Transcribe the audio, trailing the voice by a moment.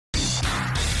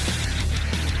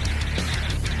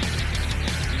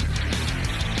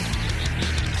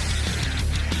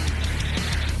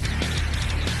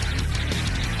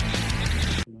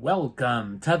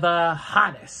Welcome to the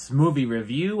hottest movie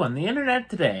review on the internet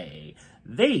today,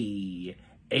 the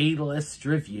A-List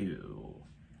Review.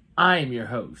 I am your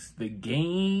host, the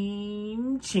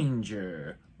Game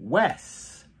Changer,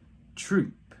 Wes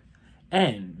Troop,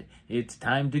 and it's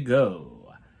time to go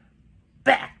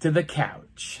back to the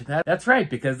couch. That's right,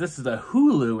 because this is a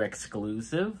Hulu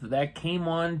exclusive that came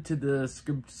on to the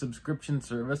subscription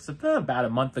service about a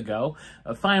month ago.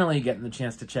 Finally getting the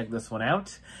chance to check this one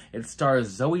out. It stars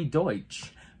Zoe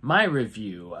Deutch. My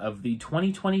review of the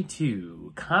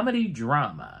 2022 comedy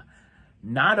drama,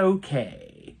 Not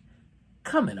Okay,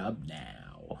 coming up now.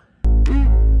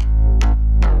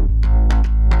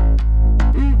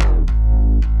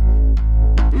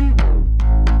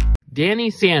 Danny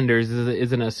Sanders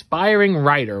is an aspiring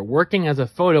writer working as a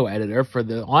photo editor for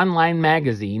the online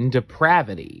magazine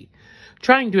Depravity.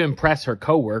 Trying to impress her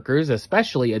coworkers,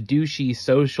 especially a douchey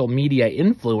social media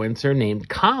influencer named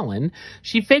Colin,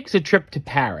 she fakes a trip to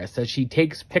Paris as she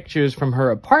takes pictures from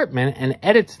her apartment and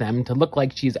edits them to look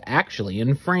like she's actually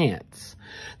in France.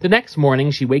 The next morning,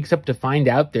 she wakes up to find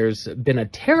out there's been a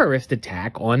terrorist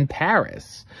attack on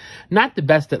Paris. Not the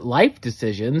best at life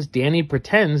decisions, Danny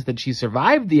pretends that she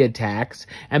survived the attacks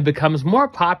and becomes more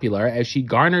popular as she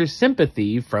garners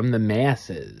sympathy from the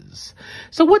masses.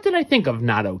 So what did I think of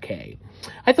Not Okay?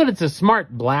 I thought it's a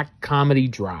smart black comedy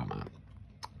drama.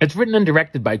 It's written and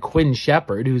directed by Quinn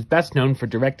Shepard, who's best known for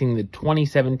directing the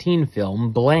 2017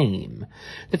 film Blame.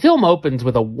 The film opens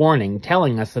with a warning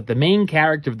telling us that the main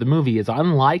character of the movie is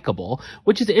unlikable,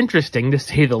 which is interesting to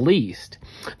say the least.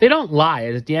 They don't lie,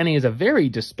 as Danny is a very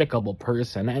despicable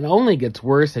person and only gets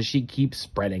worse as she keeps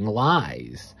spreading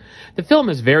lies. The film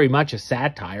is very much a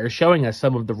satire, showing us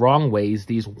some of the wrong ways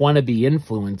these wannabe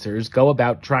influencers go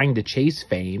about trying to chase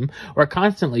fame or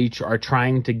constantly are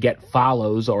trying to get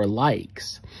follows or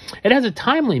likes. It has a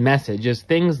timely message as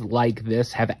things like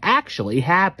this have actually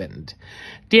happened.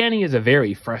 Danny is a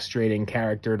very frustrating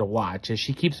character to watch as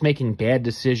she keeps making bad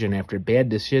decision after bad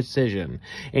decision,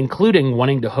 including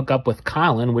wanting to hook up with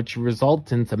Colin, which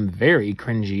results in some very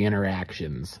cringy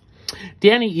interactions.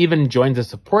 Danny even joins a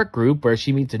support group where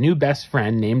she meets a new best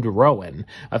friend named Rowan,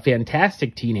 a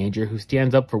fantastic teenager who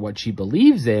stands up for what she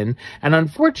believes in, and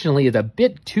unfortunately is a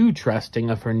bit too trusting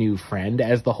of her new friend,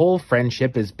 as the whole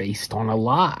friendship is based on a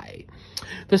lie.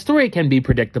 The story can be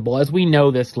predictable, as we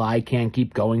know this lie can't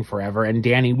keep going forever, and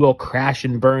Danny will crash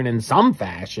and burn in some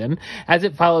fashion, as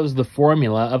it follows the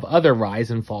formula of other rise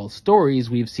and fall stories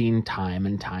we've seen time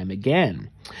and time again.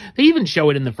 They even show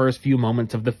it in the first few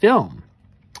moments of the film.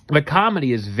 The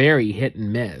comedy is very hit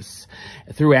and miss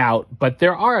throughout, but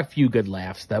there are a few good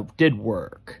laughs that did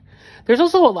work. There's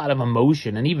also a lot of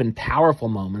emotion and even powerful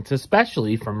moments,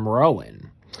 especially from Rowan.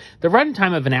 The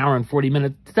runtime of an hour and 40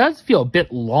 minutes does feel a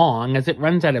bit long, as it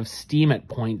runs out of steam at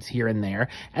points here and there,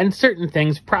 and certain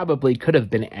things probably could have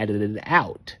been edited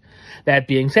out. That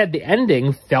being said, the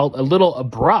ending felt a little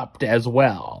abrupt as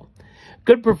well.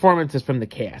 Good performances from the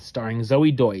cast, starring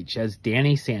Zoe Deutch as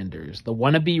Danny Sanders, the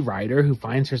wannabe writer who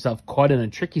finds herself caught in a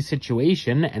tricky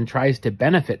situation and tries to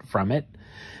benefit from it.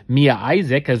 Mia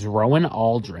Isaac as Rowan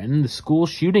Aldrin, the school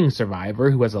shooting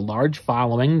survivor who has a large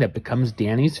following that becomes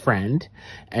Danny's friend.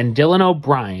 And Dylan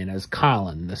O'Brien as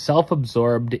Colin, the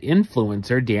self-absorbed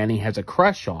influencer Danny has a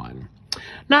crush on.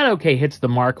 Not Okay hits the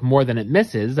mark more than it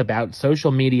misses about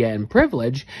social media and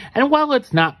privilege, and while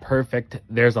it's not perfect,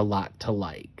 there's a lot to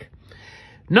like.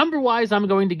 Number-wise, I'm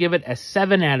going to give it a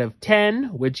 7 out of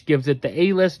 10, which gives it the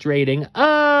A-list rating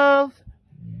of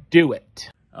Do It.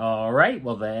 Alright,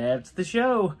 well that's the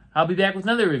show. I'll be back with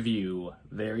another review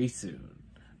very soon.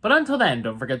 But until then,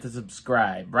 don't forget to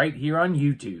subscribe right here on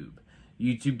YouTube.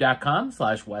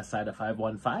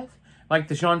 YouTube.com/Westside515. Like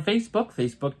the show on Facebook,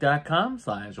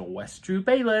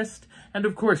 Facebook.com/WesTroopAlist. And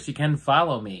of course, you can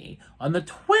follow me on the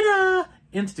Twitter,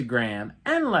 Instagram,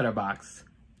 and Letterboxd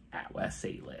at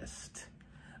WesAlist.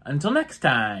 Until next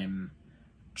time,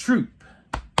 Troop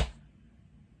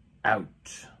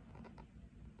out.